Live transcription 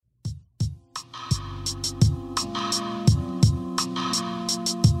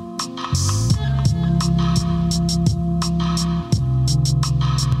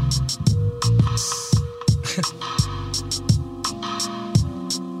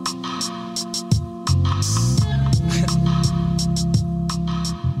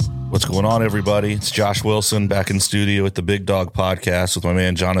going on, everybody? It's Josh Wilson back in studio at the Big Dog Podcast with my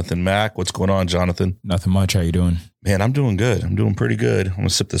man Jonathan Mack. What's going on, Jonathan? Nothing much. How you doing? Man, I'm doing good. I'm doing pretty good. I'm going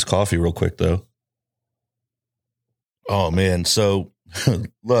to sip this coffee real quick, though. Oh, man. So,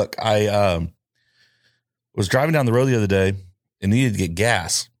 look, I was driving down the road the other day and needed to get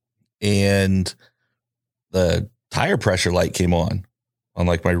gas. And the tire pressure light came on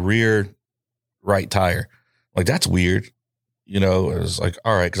like my rear right tire. Like, that's weird. You know, it was like,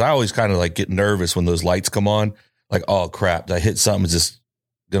 all right, because I always kind of like get nervous when those lights come on. Like, oh, crap, did I hit something? Is this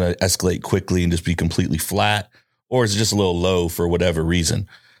going to escalate quickly and just be completely flat? Or is it just a little low for whatever reason?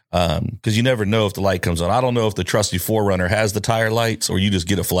 Because you never know if the light comes on. I don't know if the trusty 4Runner has the tire lights or you just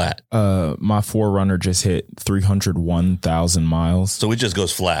get a flat. My 4Runner just hit 301,000 miles. So it just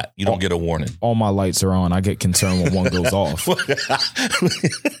goes flat. You don't get a warning. All my lights are on. I get concerned when one goes off.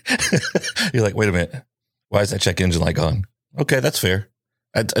 You're like, wait a minute. Why is that check engine light on? Okay, that's fair.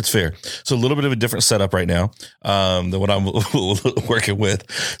 That's fair. So a little bit of a different setup right now than what I'm working with.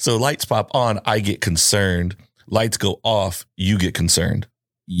 So lights pop on, I get concerned. Lights go off, you get concerned.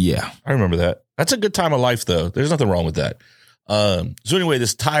 Yeah. I remember that. That's a good time of life, though. There's nothing wrong with that. So anyway,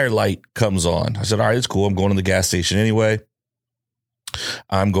 this tire light comes on. I said, all right, it's cool. I'm going to the gas station anyway.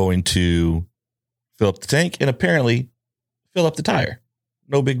 I'm going to fill up the tank and apparently fill up the tire.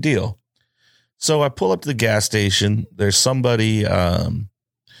 No big deal. So I pull up to the gas station. There's somebody, in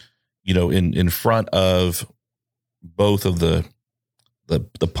front of both of the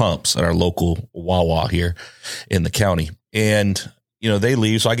pumps at our local Wawa here in the county. And, they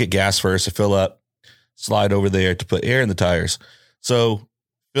leave. So I get gas first. I fill up, slide over there to put air in the tires. So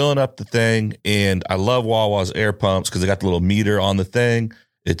filling up the thing. And I love Wawa's air pumps because they got the little meter on the thing.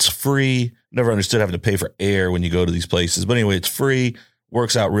 It's free. Never understood having to pay for air when you go to these places. But anyway, it's free.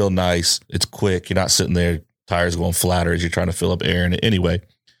 Works out real nice. It's quick. You're not sitting there, tires going flatter as you're trying to fill up air in it. Anyway,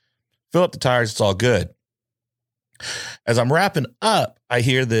 fill up the tires. It's all good. As I'm wrapping up, I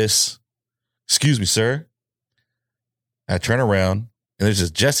hear this, "Excuse me, sir." I turn around and there's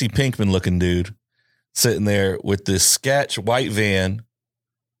this Jesse Pinkman looking dude sitting there with this sketch white van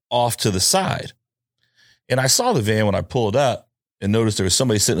off to the side. And I saw the van when I pulled up and noticed there was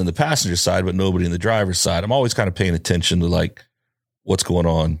somebody sitting in the passenger side, but nobody in the driver's side. I'm always kind of paying attention to like what's going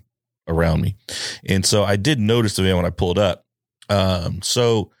on around me. And so I did notice the van when I pulled up.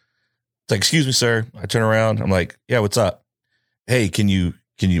 So it's like, "Excuse me, sir." I turn around. I'm like, "Yeah, what's up?" "Hey, can you,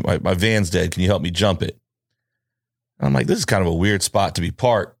 my van's dead. Can you help me jump it?" I'm like, this is kind of a weird spot to be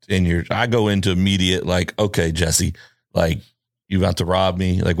parked. And I go into immediate, like, okay, Jesse, like, you about to rob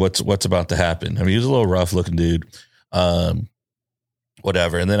me? Like, what's about to happen? I mean, he was a little rough looking dude.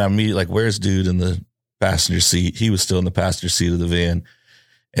 Whatever. And then I meet, like, where's dude in the passenger seat? He was still in the passenger seat of the van.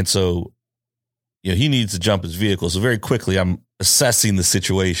 And so, he needs to jump his vehicle. So very quickly, I'm assessing the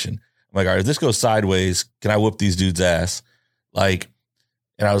situation. I'm like, all right, if this goes sideways, can I whoop these dudes' ass? Like,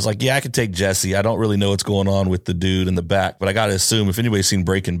 and I was like, yeah, I could take Jesse. I don't really know what's going on with the dude in the back, but I got to assume if anybody's seen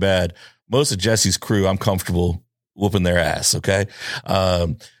Breaking Bad, most of Jesse's crew, I'm comfortable whooping their ass. Okay.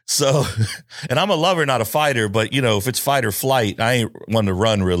 So, and I'm a lover, not a fighter, but if it's fight or flight, I ain't one to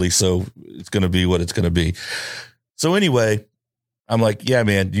run really. So it's going to be what it's going to be. So anyway, I'm like, yeah,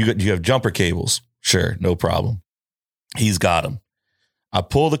 man, you have jumper cables. Sure. No problem. He's got them. I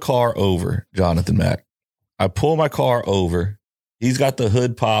pull the car over, Jonathan Mack. I pull my car over. He's got the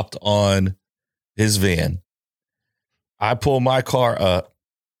hood popped on his van. I pull my car up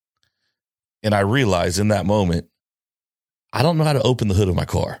and I realize in that moment, I don't know how to open the hood of my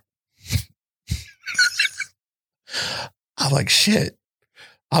car. I'm like, shit.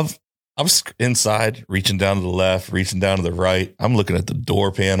 I'm inside, reaching down to the left, reaching down to the right. I'm looking at the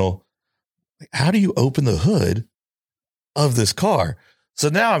door panel. Like, how do you open the hood of this car? So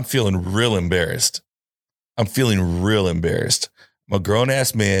now I'm feeling real embarrassed. I'm a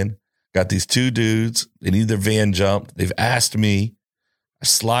grown-ass man, got these two dudes. They need their van jumped. They've asked me. I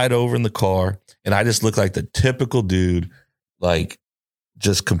slide over in the car, and I just look like the typical dude, like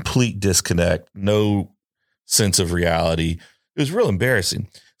just complete disconnect, no sense of reality. It was real embarrassing.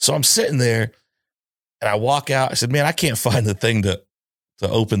 So I'm sitting there, and I walk out. I said, man, I can't find the thing to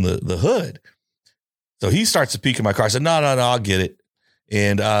open the hood. So he starts to peek in my car. I said, no, I'll get it.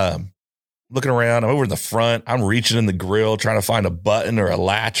 And looking around, I'm over in the front. I'm reaching in the grill, trying to find a button or a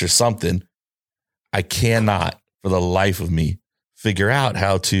latch or something. I cannot, for the life of me, figure out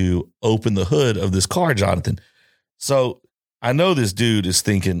how to open the hood of this car, Jonathan. So I know this dude is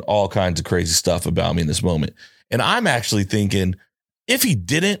thinking all kinds of crazy stuff about me in this moment. And I'm actually thinking, if he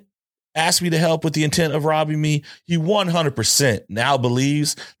didn't ask me to help with the intent of robbing me, he 100% now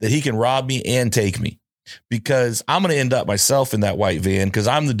believes that he can rob me and take me. because I'm going to end up myself in that white van because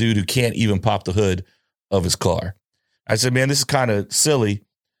I'm the dude who can't even pop the hood of his car. I said, man, this is kind of silly.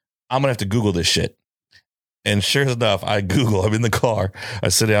 I'm going to have to Google this shit. And sure enough, I'm in the car. I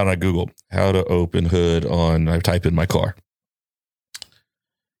sit down and I Google how to open hood on, I type in my car.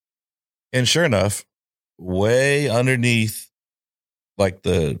 And sure enough, way underneath, like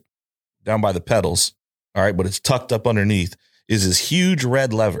down by the pedals, all right, but it's tucked up underneath, is this huge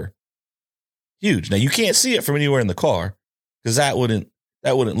red lever. Huge. Now you can't see it from anywhere in the car because that wouldn't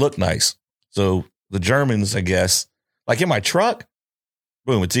look nice. So the Germans, I guess, like in my truck,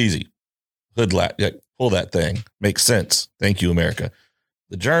 boom, it's easy. Hood pull that thing. Makes sense. Thank you, America.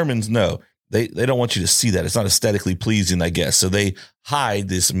 The Germans, no, they don't want you to see that. It's not aesthetically pleasing, I guess. So they hide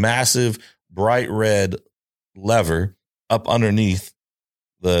this massive bright red lever up underneath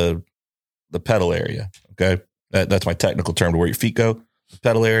the pedal area. Okay. That's my technical term to where your feet go, the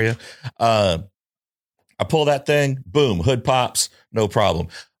pedal area. I pull that thing, boom, hood pops, no problem.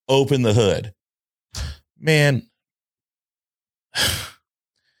 Open the hood. Man,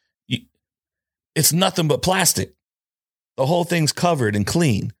 it's nothing but plastic. The whole thing's covered and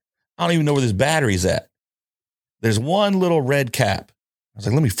clean. I don't even know where this battery's at. There's one little red cap. I was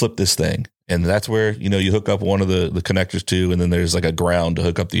like, let me flip this thing. And that's where, you hook up one of the connectors to, and then there's like a ground to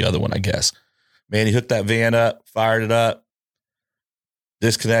hook up the other one, I guess. Man, he hooked that van up, fired it up,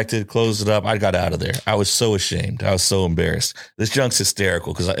 disconnected, closed it up. I got out of there. I was so ashamed. I was so embarrassed. This junk's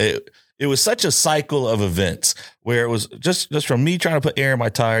hysterical because it was such a cycle of events where it was just from me trying to put air in my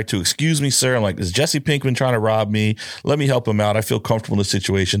tire to, excuse me, sir. I'm like, is Jesse Pinkman trying to rob me? Let me help him out. I feel comfortable in the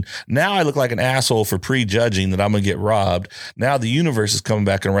situation. Now I look like an asshole for prejudging that I'm going to get robbed. Now the universe is coming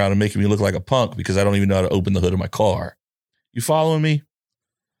back around and making me look like a punk because I don't even know how to open the hood of my car. You following me?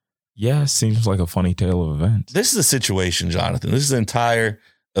 Yeah, seems like a funny tale of events. This is a situation, Jonathan. This is an entire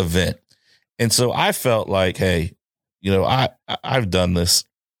event. And so I felt like, hey, I've done this.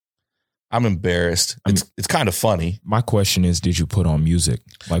 I'm embarrassed. It's kind of funny. My question is, did you put on music?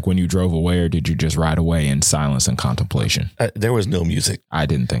 Like when you drove away, or did you just ride away in silence and contemplation? There was no music. I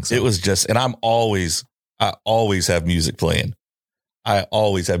didn't think so. It was just, and I always have music playing. And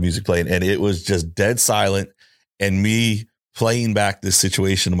it was just dead silent and me playing back this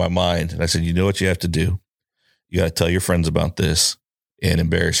situation in my mind. And I said, you know what you have to do? You got to tell your friends about this and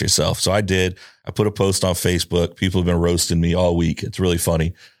embarrass yourself. So I did. I put a post on Facebook. People have been roasting me all week. It's really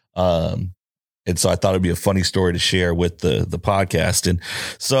funny. And so I thought it'd be a funny story to share with the podcast. And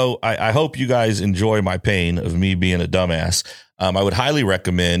so I hope you guys enjoy my pain of me being a dumbass. I would highly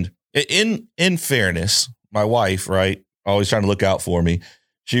recommend, in fairness, my wife, right, always trying to look out for me.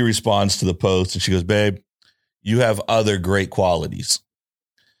 She responds to the post and she goes, babe, you have other great qualities.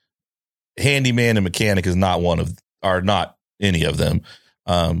 Handyman and mechanic is not not any of them.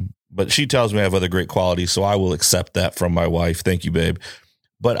 But she tells me I have other great qualities. So I will accept that from my wife. Thank you, babe.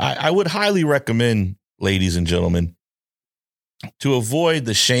 But I would highly recommend, ladies and gentlemen, to avoid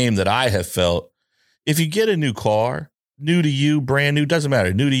the shame that I have felt. If you get a new car, new to you, brand new, doesn't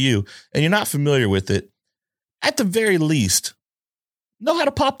matter, new to you, and you're not familiar with it, at the very least, know how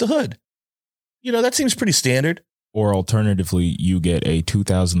to pop the hood. That seems pretty standard. Or alternatively, you get a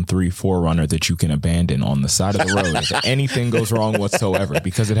 2003 4Runner that you can abandon on the side of the road if anything goes wrong whatsoever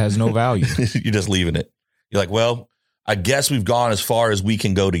because it has no value. You're just leaving it. You're like, well, I guess we've gone as far as we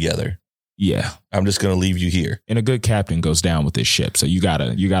can go together. Yeah. I'm just going to leave you here. And a good captain goes down with this ship. So you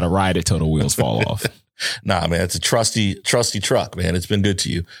gotta ride it till the wheels fall off. Nah, man, it's a trusty truck, man. It's been good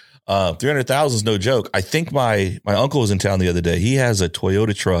to you. 300,000 is no joke. I think my uncle was in town the other day. He has a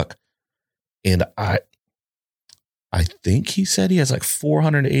Toyota truck and I think he said he has like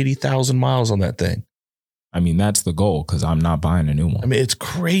 480,000 miles on that thing. I mean, that's the goal because I'm not buying a new one. I mean, it's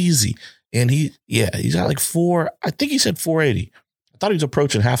crazy. And he's got like I think he said 480. I thought he was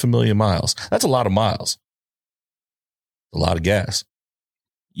approaching 500,000 miles. That's a lot of miles. A lot of gas.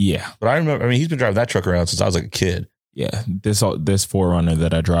 Yeah. But I remember, he's been driving that truck around since I was like a kid. Yeah. This 4Runner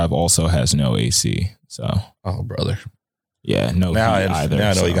that I drive also has no AC. So. Oh, brother. Yeah. No now heat either.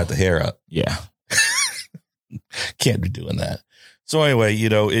 Now I know you got the hair up. Yeah. Can't be doing that. So anyway,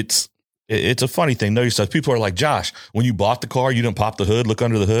 it's a funny thing. Know yourself. People are like, Josh, when you bought the car, you didn't pop the hood, look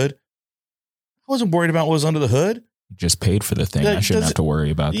under the hood. I wasn't worried about what was under the hood. You just paid for the thing. I shouldn't have to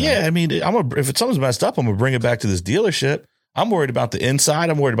worry about that. Yeah. I mean, if something's messed up, I'm going to bring it back to this dealership. I'm worried about the inside.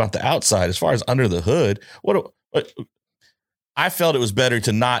 I'm worried about the outside. As far as under the hood, I felt it was better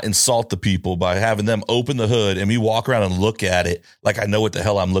to not insult the people by having them open the hood and me walk around and look at it like I know what the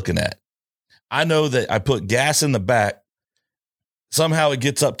hell I'm looking at. I know that I put gas in the back. Somehow it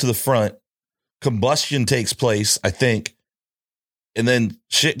gets up to the front. Combustion takes place, I think. And then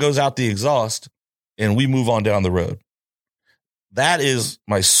shit goes out the exhaust. and we move on down the road. That is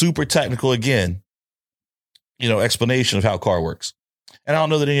my super technical, again, explanation of how a car works. And I don't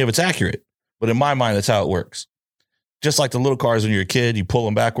know that any of it's accurate, but in my mind, that's how it works. Just like the little cars when you're a kid, you pull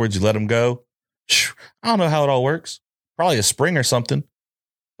them backwards, you let them go. I don't know how it all works. Probably a spring or something.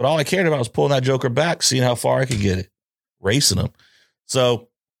 But all I cared about was pulling that joker back, seeing how far I could get it, racing them. So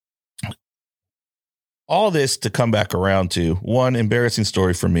all this to come back around to one embarrassing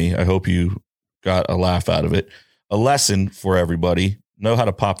story for me. I hope you got a laugh out of it. A lesson for everybody. Know how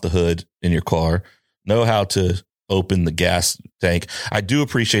to pop the hood in your car. Know how to open the gas tank. I do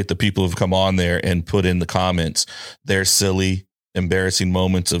appreciate the people who've come on there and put in the comments their silly, embarrassing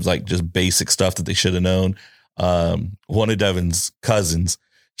moments of like just basic stuff that they should have known. One of Devin's cousins,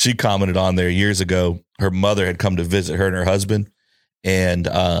 she commented on there years ago. Her mother had come to visit her and her husband, and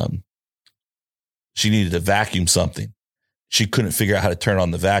she needed to vacuum something. She couldn't figure out how to turn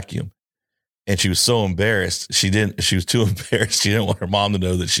on the vacuum. And she was so embarrassed. She was too embarrassed. She didn't want her mom to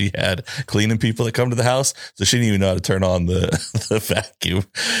know that she had cleaning people that come to the house. So she didn't even know how to turn on the vacuum.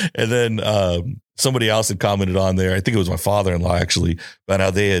 And then somebody else had commented on there. I think it was my father-in-law actually, about how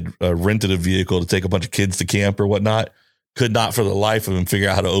they had rented a vehicle to take a bunch of kids to camp or whatnot. Could not for the life of him figure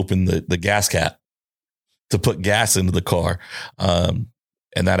out how to open the gas cap to put gas into the car. And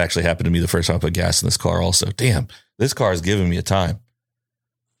that actually happened to me the first time I put gas in this car also. Damn, this car is giving me a time.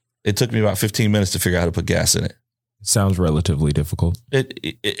 It took me about 15 minutes to figure out how to put gas in it. It sounds relatively difficult.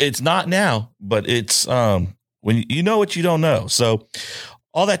 It's not now, but it's when you know what you don't know. So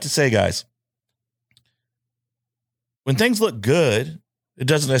all that to say, guys, when things look good, it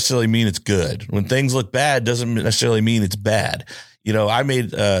doesn't necessarily mean it's good. When things look bad, doesn't necessarily mean it's bad. I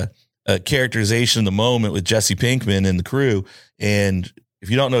made a characterization in the moment with Jesse Pinkman and the crew. And if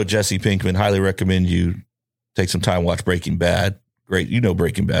you don't know Jesse Pinkman, highly recommend you take some time, watch Breaking Bad. Great.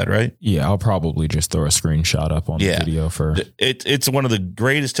 Breaking Bad, right? Yeah, I'll probably just throw a screenshot up on the video for it's one of the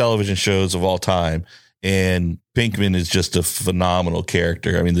greatest television shows of all time. And Pinkman is just a phenomenal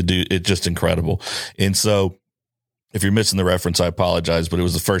character. I mean, the dude, it's just incredible. And so if you're missing the reference, I apologize, but it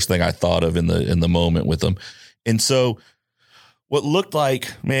was the first thing I thought of in the moment with him. And so what looked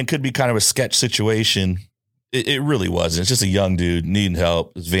like, man, could be kind of a sketch situation. It really wasn't. It's just a young dude needing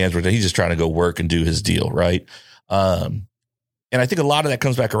help. His vans were, he's just trying to go work and do his deal. Right. And I think a lot of that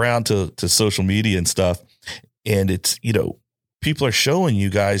comes back around to social media and stuff. And it's, people are showing you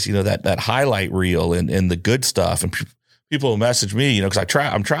guys, that highlight reel and the good stuff. And people will message me, because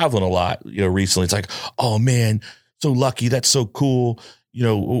I'm traveling a lot, recently. It's like, oh man, so lucky. That's so cool.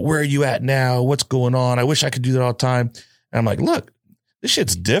 Where are you at now? What's going on? I wish I could do that all the time. And I'm like, look, this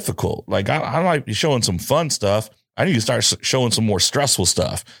shit's difficult. Like I might be showing some fun stuff. I need to start showing some more stressful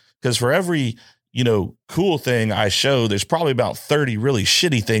stuff, because for every, cool thing I show, there's probably about 30 really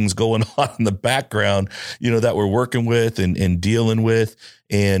shitty things going on in the background, that we're working with and dealing with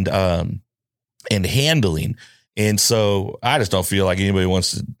and handling. And so I just don't feel like anybody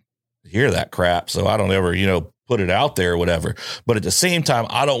wants to hear that crap. So I don't ever, put it out there or whatever. But at the same time,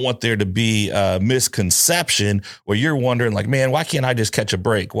 I don't want there to be a misconception where you're wondering like, man, why can't I just catch a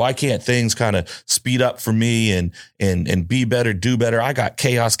break? Why can't things kind of speed up for me and be better, do better? I got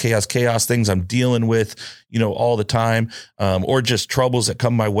chaos, things I'm dealing with, all the time, or just troubles that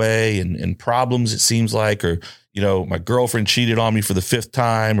come my way and problems, it seems like, or, my girlfriend cheated on me for the 5th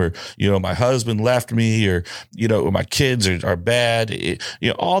time, or, my husband left me, or, my kids are bad,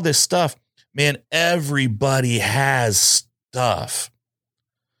 all this stuff. Man, everybody has stuff.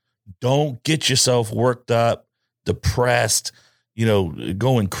 Don't get yourself worked up, depressed,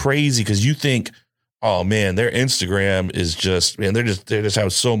 going crazy because you think, oh man, their Instagram is just, man, they just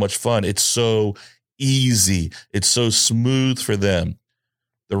have so much fun. It's so easy. It's so smooth for them.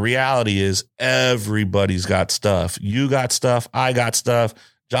 The reality is everybody's got stuff. You got stuff. I got stuff.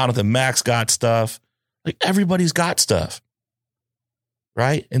 Jonathan Max got stuff. Like everybody's got stuff.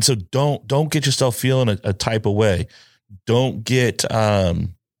 Right. And so don't get yourself feeling a type of way. Don't get to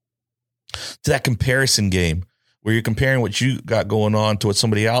that comparison game where you're comparing what you got going on to what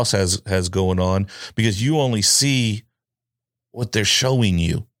somebody else has going on, because you only see what they're showing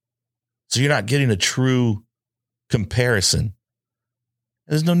you. So you're not getting a true comparison.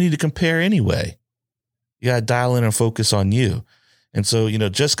 There's no need to compare anyway. You got to dial in and focus on you. And so,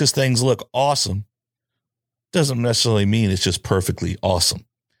 just because things look awesome doesn't necessarily mean it's just perfectly awesome.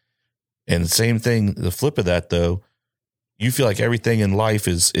 And the same thing, the flip of that though, you feel like everything in life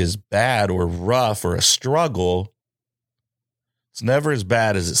is bad or rough or a struggle. It's never as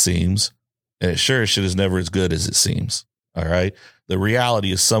bad as it seems. And it sure as shit is never as good as it seems. All right. The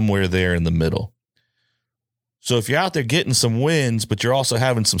reality is somewhere there in the middle. So if you're out there getting some wins, but you're also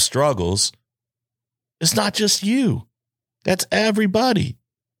having some struggles, It's not just you. That's everybody.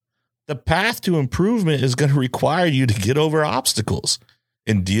 The path to improvement is going to require you to get over obstacles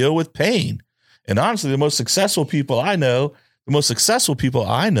and deal with pain. And honestly, the most successful people I know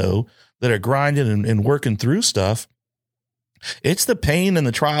that are grinding and working through stuff, it's the pain and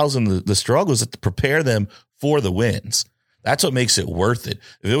the trials and the struggles that prepare them for the wins. That's what makes it worth it.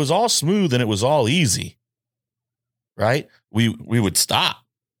 If it was all smooth and it was all easy, right? We would stop.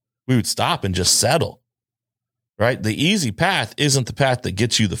 We would stop and just settle. Right? The easy path isn't the path that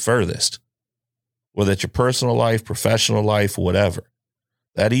gets you the furthest, whether it's your personal life, professional life, whatever.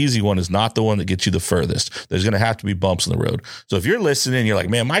 That easy one is not the one that gets you the furthest. There's going to have to be bumps in the road. So if you're listening, you're like,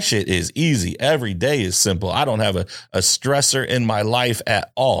 man, my shit is easy. Every day is simple. I don't have a stressor in my life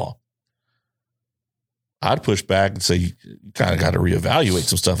at all. I'd push back and say, you kind of got to reevaluate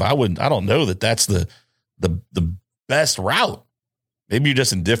some stuff. I don't know that that's the best route. Maybe you're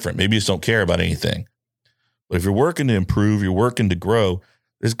just indifferent. Maybe you just don't care about anything. But if you're working to improve, you're working to grow,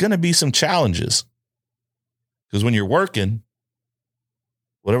 there's going to be some challenges. Because when you're working,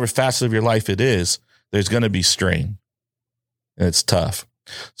 whatever facet of your life it is, there's going to be strain. And it's tough.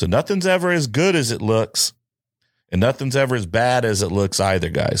 So nothing's ever as good as it looks. And nothing's ever as bad as it looks either,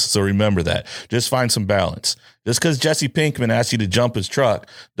 guys. So remember that. Just find some balance. Just because Jesse Pinkman asked you to jump his truck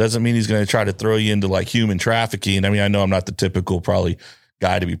doesn't mean he's going to try to throw you into like human trafficking. I mean, I know I'm not the typical probably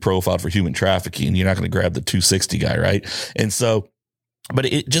guy to be profiled for human trafficking. You're not going to grab the 260 guy, right? And so, but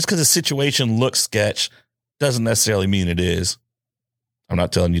just because a situation looks sketch doesn't necessarily mean it is. I'm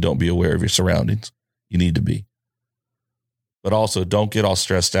not telling you don't be aware of your surroundings. You need to be. But also don't get all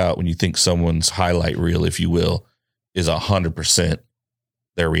stressed out when you think someone's highlight reel, if you will, is 100%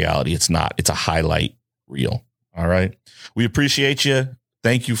 their reality. It's not. It's a highlight reel. All right. We appreciate you.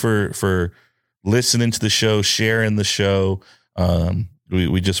 Thank you for listening to the show, sharing the show.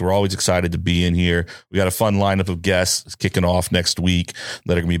 We're always excited to be in here. We got a fun lineup of guests kicking off next week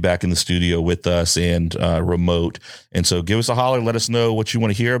that are going to be back in the studio with us and remote. And so give us a holler. Let us know what you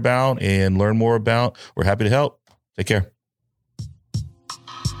want to hear about and learn more about. We're happy to help. Take care.